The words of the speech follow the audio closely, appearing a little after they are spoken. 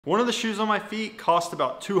One of the shoes on my feet cost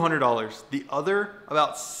about $200. The other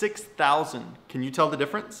about $6,000. Can you tell the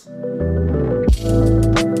difference?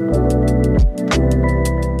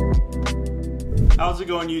 How's it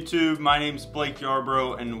going, YouTube? My name's Blake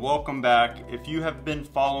Yarbrough and welcome back. If you have been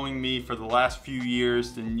following me for the last few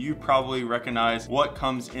years, then you probably recognize what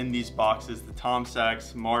comes in these boxes, the Tom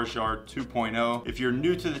Sachs Mars Yard 2.0. If you're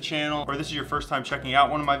new to the channel or this is your first time checking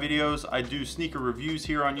out one of my videos, I do sneaker reviews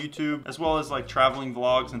here on YouTube, as well as like traveling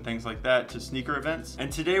vlogs and things like that to sneaker events.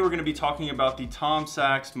 And today we're gonna be talking about the Tom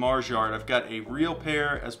Sachs Mars Yard. I've got a real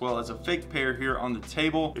pair as well as a fake pair here on the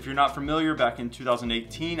table. If you're not familiar, back in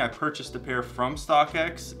 2018, I purchased a pair from StockX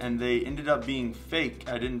and they ended up being fake.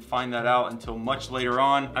 I didn't find that out until much later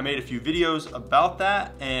on. I made a few videos about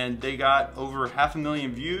that and they got over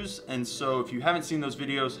 500,000 views. And so if you haven't seen those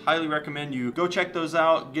videos, highly recommend you go check those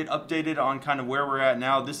out, get updated on kind of where we're at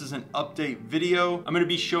now. This is an update video. I'm gonna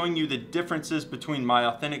be showing you the differences between my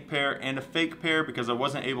authentic pair and a fake pair because I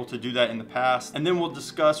wasn't able to do that in the past. And then we'll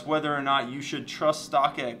discuss whether or not you should trust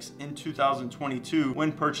StockX in 2022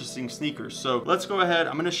 when purchasing sneakers. So let's go ahead.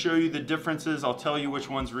 I'm gonna show you the differences. I'll tell you which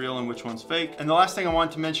one's real and which one's fake. And the last thing I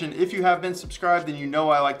wanted to mention, if you have been subscribed, then you know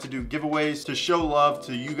I like to do giveaways to show love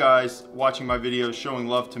to you guys watching my videos, showing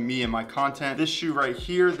love to me and my content. This shoe right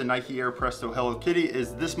here, the Nike Air Presto Hello Kitty,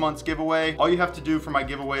 is this month's giveaway. All you have to do for my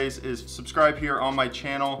giveaways is subscribe here on my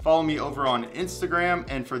channel, follow me over on Instagram,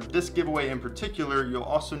 and for this giveaway in particular, you'll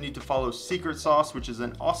also need to follow Secret Sauce, which is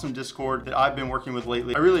an awesome Discord that I've been working with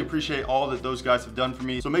lately. I really appreciate all that those guys have done for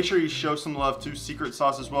me. So make sure you show some love to Secret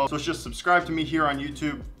Sauce as well. So it's just subscribe to me here on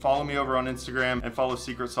YouTube, follow me over on Instagram, and follow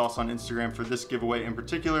Secret Sauce on Instagram for this giveaway in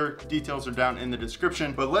particular. Details are down in the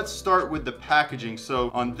description, but let's start with the packaging.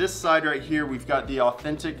 So on this side right here, we've got the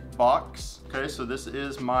authentic box. Okay, so this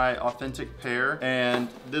is my authentic pair, and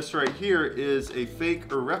this right here is a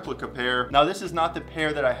fake or replica pair. Now this is not the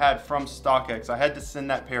pair that I had from StockX. I had to send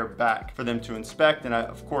that pair back for them to inspect, and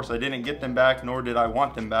of course I didn't get them back, nor did I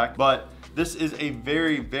want them back, but this is a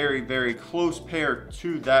very, very, very close pair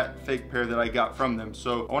to that fake pair that I got from them.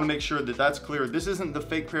 So I wanna make sure that that's clear. This isn't the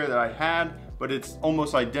fake pair that I had, but it's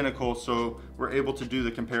almost identical, so we're able to do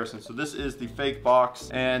the comparison. So this is the fake box,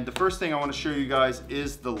 and the first thing I wanna show you guys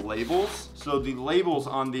is the labels. So the labels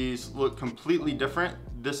on these look completely different.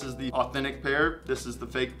 This is the authentic pair, this is the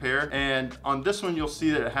fake pair, and on this one you'll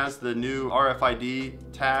see that it has the new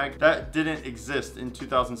RFID tag. That didn't exist in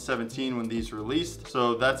 2017 when these released,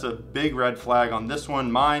 so that's a big red flag on this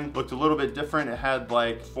one. Mine looked a little bit different. It had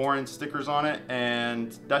like foreign stickers on it,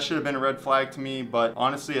 and that should have been a red flag to me, but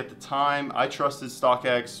honestly at the time I trusted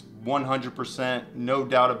StockX 100%, no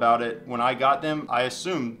doubt about it. When I got them, I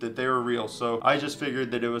assumed that they were real. So I just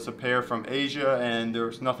figured that it was a pair from Asia and there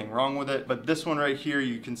was nothing wrong with it. But this one right here,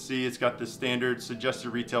 you can see it's got the standard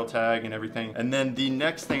suggested retail tag and everything. And then the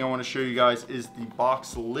next thing I want to show you guys is the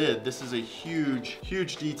box lid. This is a huge,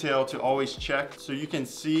 huge detail to always check. So you can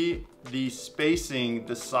see the spacing,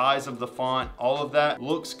 the size of the font, all of that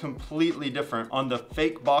looks completely different. On the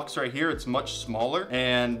fake box right here, it's much smaller,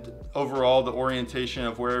 and overall the orientation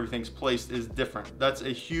of where everything's placed is different. That's a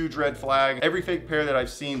huge red flag. Every fake pair that I've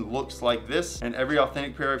seen looks like this, and every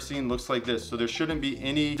authentic pair I've seen looks like this. So there shouldn't be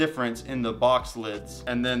any difference in the box lids.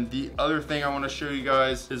 And then the other thing I want to show you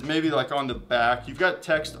guys is maybe like on the back, you've got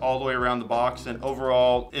text all the way around the box, and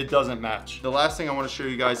overall it doesn't match. The last thing I want to show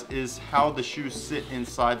you guys is how the shoes sit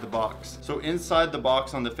inside the box. So inside the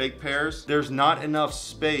box on the fake pairs, there's not enough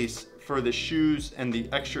space for the shoes and the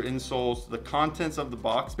extra insoles. The contents of the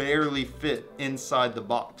box barely fit inside the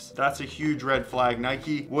box. That's a huge red flag.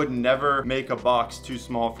 Nike would never make a box too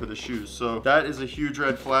small for the shoes. So that is a huge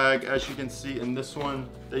red flag. As you can see in this one,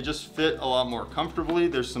 they just fit a lot more comfortably.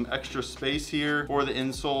 There's some extra space here for the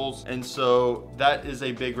insoles. And so that is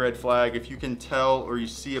a big red flag. If you can tell or you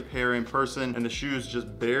see a pair in person and the shoes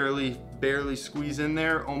just barely squeeze in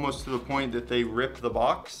there, almost to the point that they rip the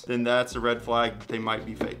box, then that's a red flag that they might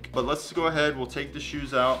be fake. But let's go ahead, we'll take the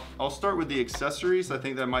shoes out. I'll start with the accessories. I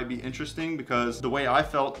think that might be interesting because the way I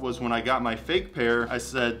felt was when I got my fake pair, I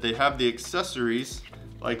said they have the accessories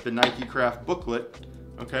like the Nike Craft booklet.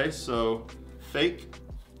 Okay, so fake,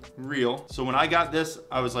 real. So when I got this,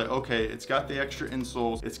 I was like, okay, it's got the extra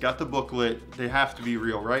insoles, it's got the booklet, they have to be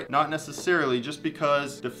real, right? Not necessarily, just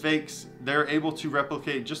because the fakes, they're able to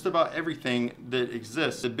replicate just about everything that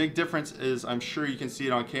exists. The big difference is, I'm sure you can see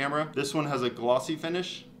it on camera, this one has a glossy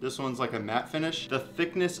finish, This one's like a matte finish. The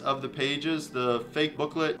thickness of the pages, the fake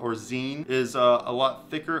booklet or zine is a lot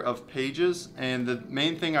thicker of pages. And the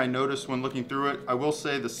main thing I noticed when looking through it, I will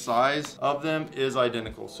say the size of them is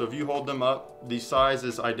identical. So if you hold them up, the size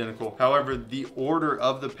is identical. However, the order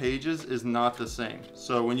of the pages is not the same.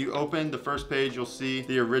 So when you open the first page, you'll see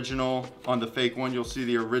the original. On the fake one, you'll see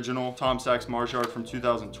the original Tom Sachs Mars Yard from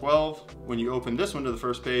 2012. When you open this one to the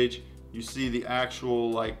first page, you see the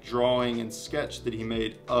actual like drawing and sketch that he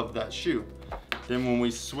made of that shoe. Then when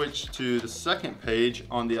we switch to the second page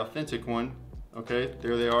on the authentic one, okay,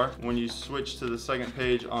 there they are. When you switch to the second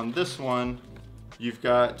page on this one, you've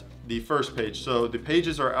got the first page. So the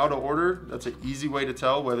pages are out of order. That's an easy way to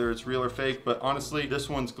tell whether it's real or fake, but honestly, this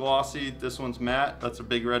one's glossy, this one's matte. That's a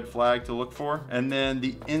big red flag to look for. And then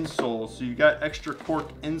the insoles. So you got extra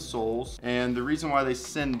cork insoles, and the reason why they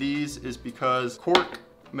send these is because cork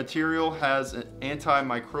material has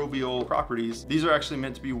antimicrobial properties. These are actually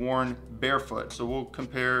meant to be worn barefoot. So we'll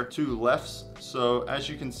compare two lefts. So as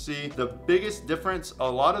you can see, the biggest difference, a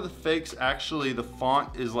lot of the fakes, actually the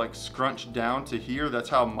font is like scrunched down to here. That's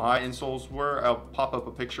how my insoles were. I'll pop up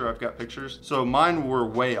a picture, I've got pictures. So mine were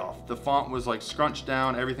way off. The font was like scrunched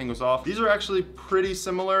down, everything was off. These are actually pretty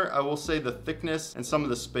similar. I will say the thickness and some of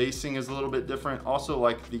the spacing is a little bit different. Also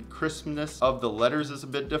like the crispness of the letters is a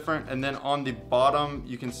bit different. And then on the bottom,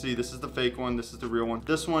 you can see this is the fake one, this is the real one.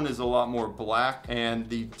 This one is a lot more black, and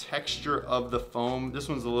the texture of the foam, this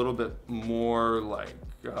one's a little bit more like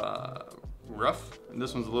rough, and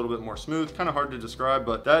this one's a little bit more smooth. Kind of hard to describe,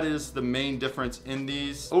 but that is the main difference in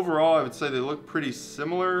these. Overall, I would say they look pretty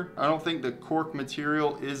similar. I don't think the cork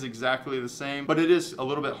material is exactly the same, but it is a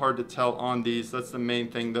little bit hard to tell on these. That's the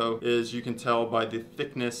main thing though, is you can tell by the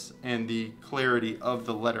thickness and the clarity of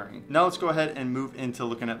the lettering. Now let's go ahead and move into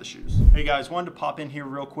looking at the shoes. Hey guys, wanted to pop in here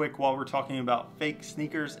real quick while we're talking about fake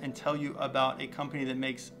sneakers and tell you about a company that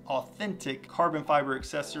makes authentic carbon fiber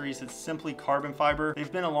accessories. It's Simply Carbon Fiber.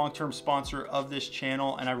 They've been a long-term sponsor of this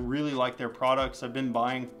channel, and I really like their products. I've been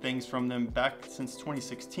buying things from them back since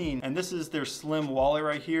 2016, and this is their slim wallet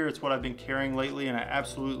right here. It's what I've been carrying lately, and I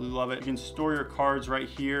absolutely love it. You can store your cards right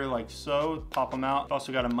here like so, pop them out. I've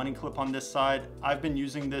also got a money clip on this side. I've been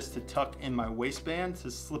using this to tuck in my waistband,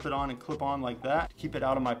 to slip it on and clip on like that, keep it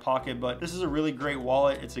out of my pocket. But this is a really great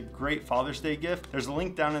wallet. It's a great Father's Day gift. There's a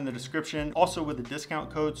link down in the description, also with a discount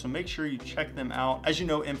code, so make sure you check them out. As you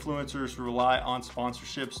know, influencers rely on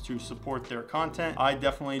sponsorships to support their content. I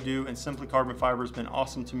definitely do, and Simply Carbon Fiber has been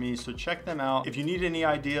awesome to me, so check them out. If you need any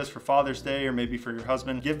ideas for Father's Day or maybe for your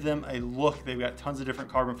husband, give them a look. They've got tons of different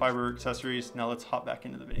carbon fiber accessories. Now let's hop back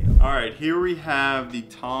into the video. All right, here we have the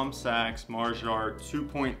Tom Sachs Mars Yard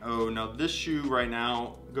 2.0. Now this shoe right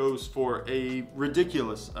now goes for a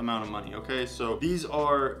ridiculous amount of money, okay? So these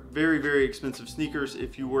are very, very expensive sneakers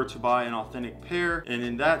if you were to buy an authentic pair. And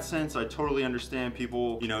in that sense, I totally understand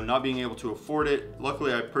people, you know, not being able to afford it.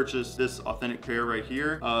 Luckily, I purchased this authentic pair right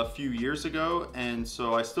here a few years ago. And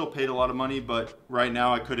so I still paid a lot of money, but right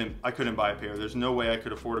now I couldn't buy a pair. There's no way I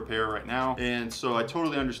could afford a pair right now. And so I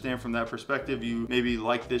totally understand from that perspective. You maybe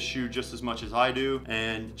like this shoe just as much as I do,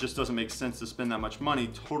 and it just doesn't make sense to spend that much money.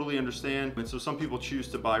 Totally understand. And so some people choose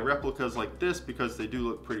to buy replicas like this because they do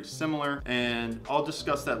look pretty similar, and I'll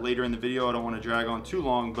discuss that later in the video. I don't want to drag on too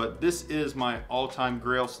long, but this is my all-time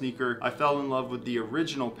grail sneaker. I fell in love with the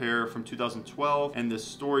original pair from 2012 and the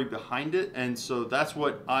story behind it, and so that's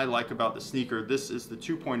what I like about the sneaker. This is the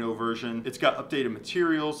 2.0 version. It's got updated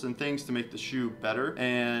materials and things to make the shoe better,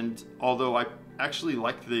 and although I actually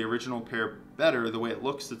liked the original pair better, the way it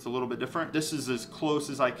looks, it's a little bit different. This is as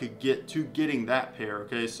close as I could get to getting that pair,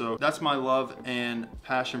 okay? So that's my love and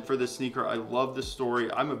passion for this sneaker. I love the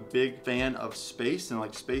story. I'm a big fan of space and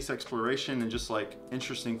like space exploration and just like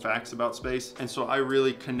interesting facts about space. And so I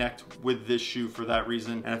really connect with this shoe for that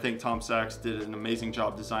reason. And I think Tom Sachs did an amazing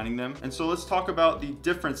job designing them. And so let's talk about the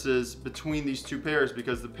differences between these two pairs,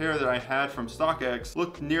 because the pair that I had from StockX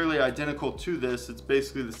looked nearly identical to this. It's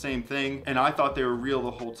basically the same thing. And I thought they were real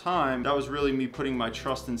the whole time. That was really me putting my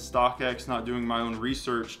trust in StockX, not doing my own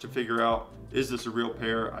research to figure out, is this a real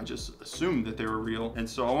pair? I just assumed that they were real. And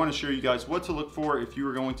so I want to show you guys what to look for if you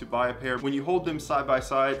were going to buy a pair. When you hold them side by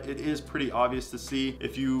side, it is pretty obvious to see.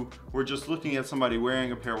 If you were just looking at somebody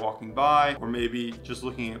wearing a pair walking by, or maybe just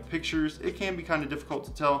looking at pictures, it can be kind of difficult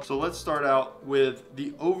to tell. So let's start out with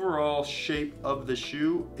the overall shape of the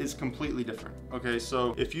shoe is completely different. Okay,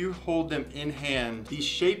 so if you hold them in hand, the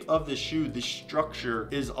shape of the shoe, the structure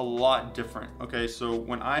is a lot different. Okay, so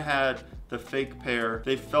when I had the fake pair,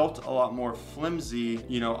 they felt a lot more flimsy.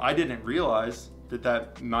 You know, I didn't realize that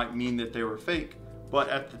that might mean that they were fake, But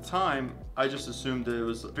at the time, I just assumed that it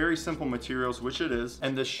was very simple materials, which it is,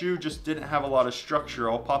 and the shoe just didn't have a lot of structure.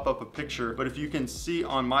 I'll pop up a picture, but if you can see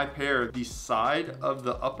on my pair, the side of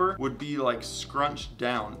the upper would be like scrunched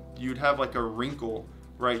down. You'd have like a wrinkle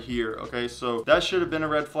right here. Okay, so that should have been a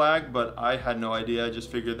red flag, but I had no idea. I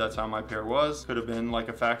just figured that's how my pair was. Could have been like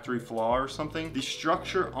a factory flaw or something. The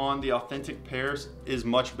structure on the authentic pairs is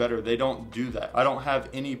much better. They don't do that. I don't have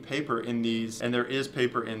any paper in these, and there is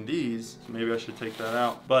paper in these, so maybe I should take that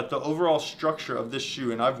out. But the overall structure of this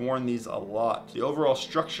shoe, and I've worn these a lot, the overall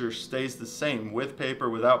structure stays the same with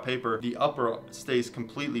paper, without paper. The upper stays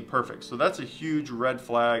completely perfect. So that's a huge red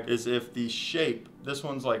flag, is if the shape, this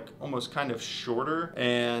one's like almost kind of shorter,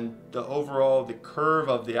 and the overall, the curve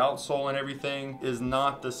of the outsole and everything is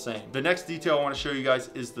not the same. The next detail I want to show you guys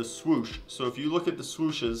is the swoosh. So if you look at the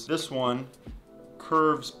swooshes, this one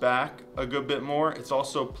curves back a good bit more. It's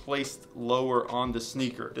also placed lower on the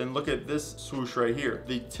sneaker. Then look at this swoosh right here.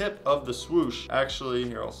 The tip of the swoosh, actually,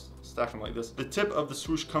 here, I'll stack them like this. The tip of the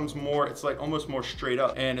swoosh comes more, it's like almost more straight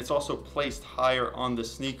up, and it's also placed higher on the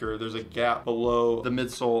sneaker. There's a gap below the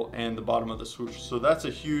midsole and the bottom of the swoosh. So that's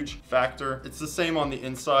a huge factor. It's the same on the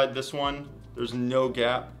inside. This one, there's no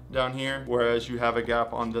gap down here, whereas you have a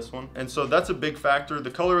gap on this one. And so that's a big factor.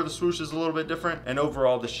 The color of the swoosh is a little bit different, and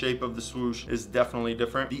overall the shape of the swoosh is definitely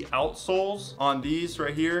different. The outsoles on these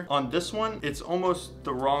right here, on this one, it's almost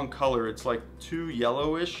the wrong color. It's like too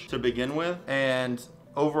yellowish to begin with, and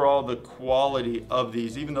overall the quality of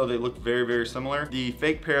these, even though they look very, very similar, the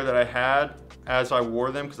fake pair that I had as I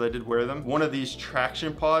wore them, because I did wear them, one of these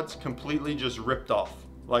traction pods completely just ripped off,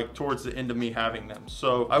 like towards the end of me having them.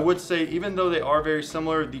 So I would say, even though they are very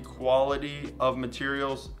similar, the quality of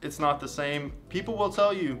materials, it's not the same. People will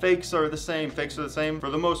tell you fakes are the same, fakes are the same. For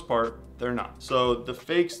the most part, they're not. So the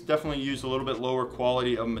fakes definitely use a little bit lower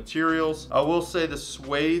quality of materials. I will say the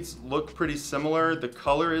suedes look pretty similar. The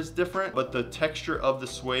color is different, but the texture of the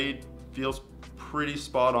suede feels pretty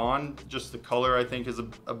spot on. Just the color, I think, is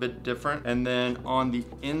a bit different. And then on the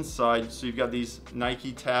inside, so you've got these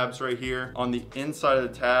Nike tabs right here. On the inside of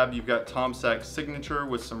the tab, you've got Tom Sachs signature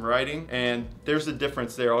with some writing, and there's a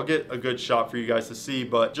difference there. I'll get a good shot for you guys to see,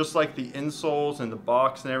 but just like the insoles and the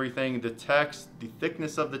box and everything, the text, the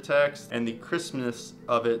thickness of the text, and the crispness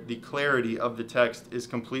of it, the clarity of the text is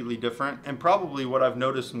completely different. And probably what I've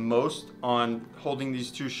noticed most on holding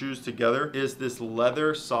these two shoes together is this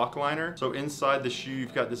leather sock liner. So inside the shoe,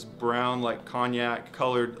 you've got this brown, like cognac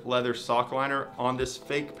colored leather sock liner. On this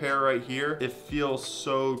fake pair right here, it feels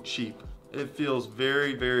so cheap. It feels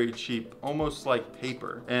very, very cheap, almost like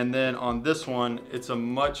paper. And then on this one, it's a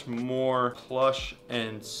much more plush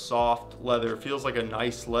and soft leather. It feels like a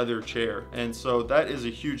nice leather chair. And so that is a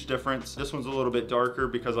huge difference. This one's a little bit darker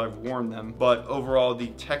because I've worn them, but overall the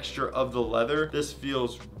texture of the leather, this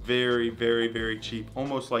feels very, very, very cheap,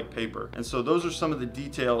 almost like paper. And so those are some of the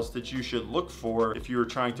details that you should look for if you're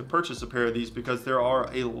trying to purchase a pair of these, because there are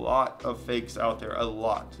a lot of fakes out there, a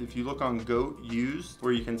lot. If you look on GOAT used,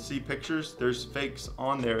 where you can see pictures, there's fakes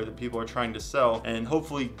on there that people are trying to sell. And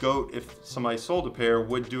hopefully GOAT, if somebody sold a pair,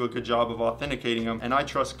 would do a good job of authenticating them. And I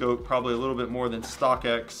trust GOAT probably a little bit more than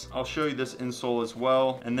StockX. I'll show you this insole as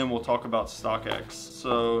well, and then we'll talk about StockX.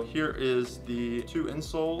 So here is the two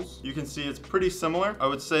insoles. You can see it's pretty similar. I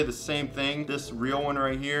would say the same thing. This real one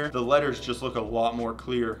right here, the letters just look a lot more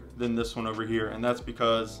clear than this one over here, and that's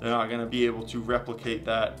because they're not going to be able to replicate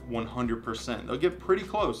that 100%. They'll get pretty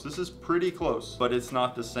close. This is pretty close, but it's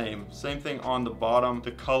not the same. Same thing on the bottom.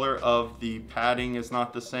 The color of the padding is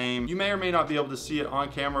not the same. You may or may not be able to see it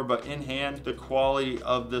on camera, but in hand, the quality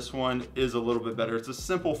of this one is a little bit better. It's a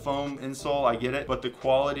simple foam insole, I get it, but the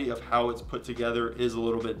quality of how it's put together is a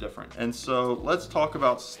little bit different. And so let's talk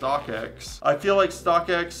about StockX. I feel like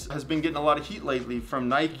StockX has been getting a lot of heat lately from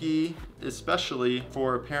Nike, especially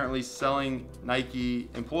for apparently selling Nike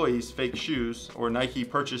employees fake shoes, or Nike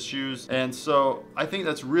purchase shoes. And so I think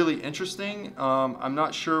that's really interesting. I'm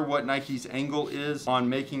not sure what Nike's angle is on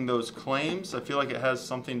making those claims. I feel like it has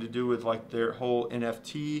something to do with like their whole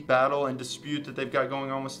NFT battle and dispute that they've got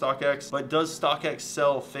going on with StockX. But does StockX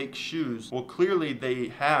sell fake shoes? Well, clearly they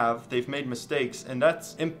have. They've made mistakes, and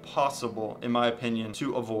that's impossible, in my opinion,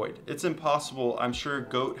 to avoid. It's impossible. I'm sure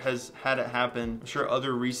GOAT has had it happen. I'm sure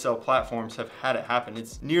other resale platforms have had it happen.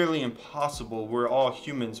 It's nearly impossible. We're all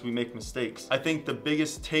humans. We make mistakes. I think the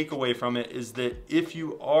biggest takeaway from it is that if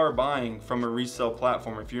you are buying from a resale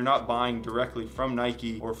platform, if you're not buying directly from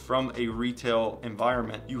Nike or from a retail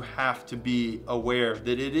environment, you have to be aware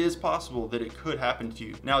that it is possible that it could happen to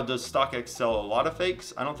you. Now, does StockX sell a lot of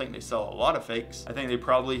fakes? I don't think they sell a lot of fakes. I think they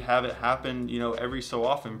probably have it happen, you know, every so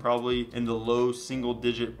often, probably in the low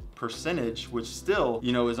single-digit percentage, which still,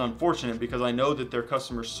 you know, is unfortunate because I know that their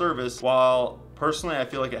customer service, while personally, I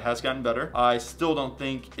feel like it has gotten better, I still don't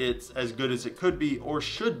think it's as good as it could be or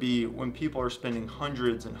should be when people are spending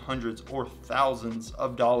hundreds and hundreds or thousands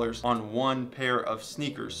of dollars on one pair of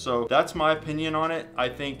sneakers. So that's my opinion on it. I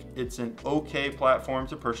think it's an okay platform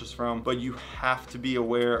to purchase from, but you have to be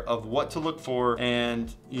aware of what to look for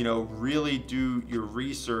and, you know, really do your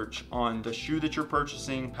research on the shoe that you're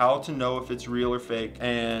purchasing, how to know if it's real or fake.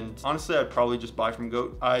 And honestly, I'd probably just buy from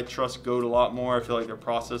GOAT. I trust GOAT a lot more. I feel like their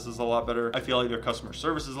process is a lot better. I feel like their customer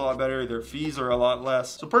service is a lot better. Their fees are a lot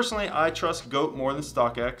less. So personally, I trust GOAT more than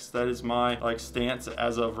StockX. That is my stance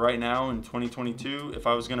as of right now in 2022. If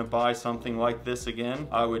I was gonna buy something like this again,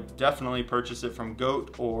 I would definitely purchase it from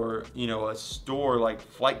GOAT or, you know, a store like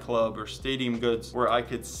Flight Club or Stadium Goods where I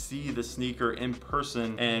could see the sneaker in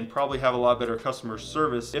person and probably have a lot better customer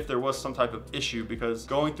service if there was some type of issue, because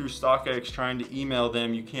going through StockX trying to email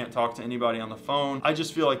them, you can't talk to anybody on the phone. I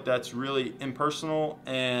just feel like that's really impersonal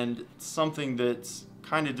and something that's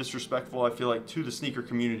kind of disrespectful, I feel like, to the sneaker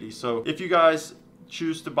community. So if you guys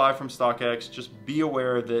choose to buy from StockX, just be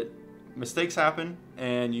aware that mistakes happen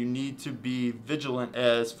and you need to be vigilant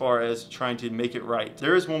as far as trying to make it right.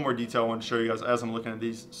 There is one more detail I want to show you guys as I'm looking at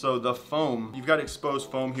these. So the foam, you've got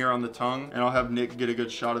exposed foam here on the tongue, and I'll have Nick get a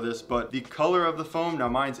good shot of this, but the color of the foam, now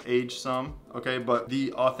mine's aged some, okay, but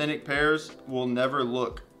the authentic pairs will never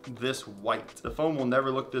look this white. The foam will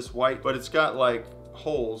never look this white, but it's got like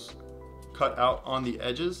holes cut out on the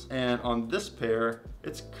edges, and on this pair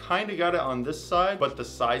it's kind of got it on this side, but the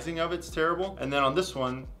sizing of it's terrible, and then on this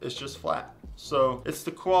one it's just flat. So it's the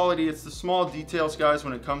quality, it's the small details, guys.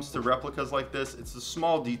 When it comes to replicas like this, it's the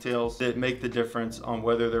small details that make the difference on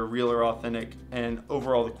whether they're real or authentic, and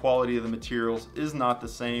overall the quality of the materials is not the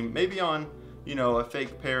same. Maybe on, you know, a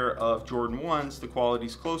fake pair of Jordan 1s, the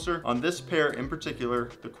quality's closer. On this pair in particular,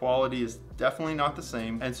 the quality is definitely not the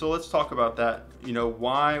same. And so let's talk about that. You know,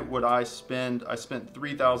 why would I spent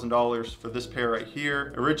 $3,000 for this pair right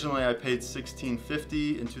here. Originally, I paid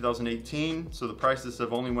 $1,650 in 2018. So the prices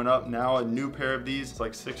have only went up. Now a new pair of these is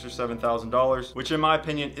like $6,000 or $7,000, which in my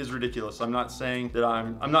opinion is ridiculous. I'm not saying that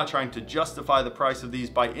I'm not trying to justify the price of these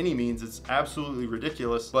by any means. It's absolutely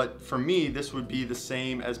ridiculous. But for me, this would be the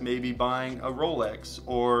same as maybe buying a Rolex,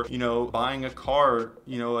 or, you know, buying a car,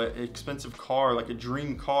 you know, an expensive car, like a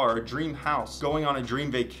dream car, a dream house, going on a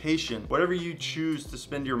dream vacation. Whatever you choose to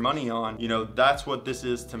spend your money on, you know, that's what this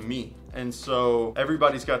is to me. And so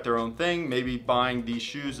everybody's got their own thing. Maybe buying these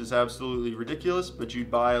shoes is absolutely ridiculous, but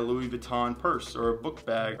you'd buy a Louis Vuitton purse or a book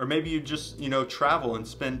bag, or maybe you just, you know, travel and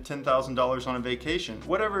spend $10,000 on a vacation.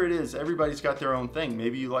 Whatever it is, everybody's got their own thing.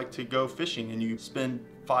 Maybe you like to go fishing and you spend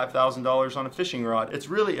 $5,000 on a fishing rod. It's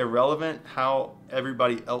really irrelevant how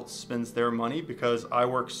everybody else spends their money, because I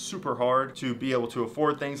work super hard to be able to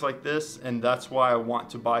afford things like this, and that's why I want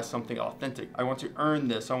to buy something authentic. I want to earn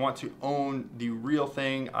this. I want to own the real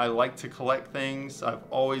thing. I like to collect things. I've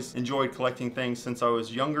always enjoyed collecting things since I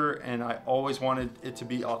was younger, and I always wanted it to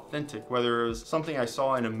be authentic, whether it was something I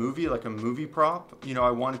saw in a movie, like a movie prop. You know,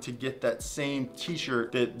 I wanted to get that same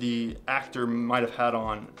t-shirt that the actor might have had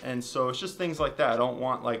on. And so it's just things like that. I don't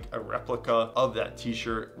want like a replica of that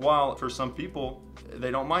t-shirt, while for some people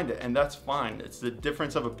they don't mind it, and that's fine. It's the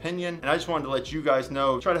difference of opinion, and I just wanted to let you guys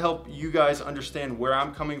know, try to help you guys understand where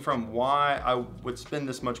I'm coming from, why I would spend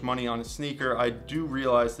this much money on a sneaker. I do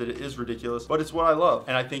realize that it is ridiculous, but it's what I love,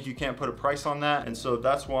 and I think you can't put a price on that. And so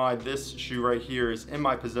that's why this shoe right here is in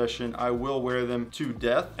my possession. I will wear them to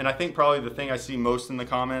death. And I think probably the thing I see most in the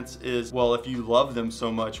comments is, well, if you love them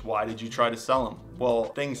so much, why did you try to sell them? Well,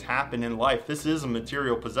 things happen in life. This is a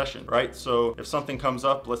material possession, right? So if something comes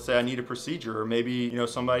up, let's say I need a procedure, or maybe, you know,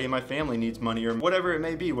 somebody in my family needs money, or whatever it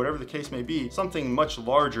may be, whatever the case may be, something much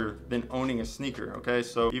larger than owning a sneaker, okay?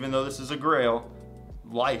 So even though this is a grail,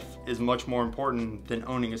 life is much more important than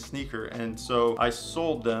owning a sneaker. And so I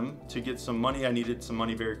sold them to get some money. I needed some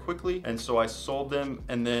money very quickly, and so I sold them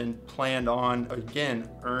and then planned on, again,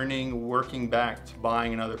 working back to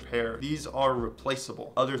buying another pair. These are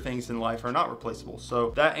replaceable. Other things in life are not replaceable. So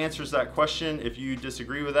that answers that question. If you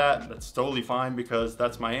disagree with that, that's totally fine, because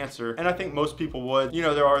that's my answer, and I think most people would. You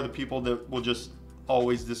know, there are the people that will just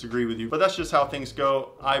always disagree with you, but that's just how things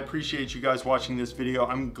go. I appreciate you guys watching this video.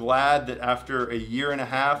 I'm glad that after a year and a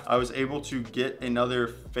half, I was able to get another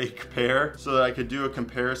fake pair so that I could do a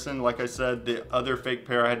comparison. Like I said, the other fake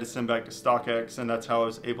pair I had to send back to StockX, and that's how I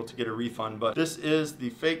was able to get a refund. But this is the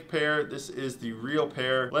fake pair, this is the real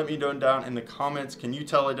pair. Let me know down in the comments, can you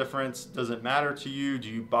tell a difference? Does it matter to you? Do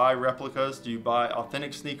you buy replicas? Do you buy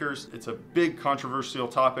authentic sneakers? It's a big controversial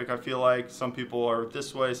topic, I feel like. Some people are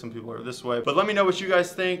this way, some people are this way. But let me know what you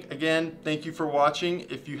guys think. Again, thank you for watching.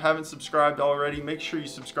 If you haven't subscribed already, make sure you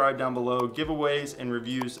subscribe down below. Giveaways and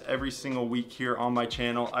reviews every single week here on my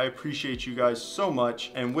channel. I appreciate you guys so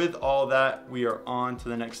much. And with all that, we are on to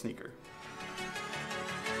the next sneaker.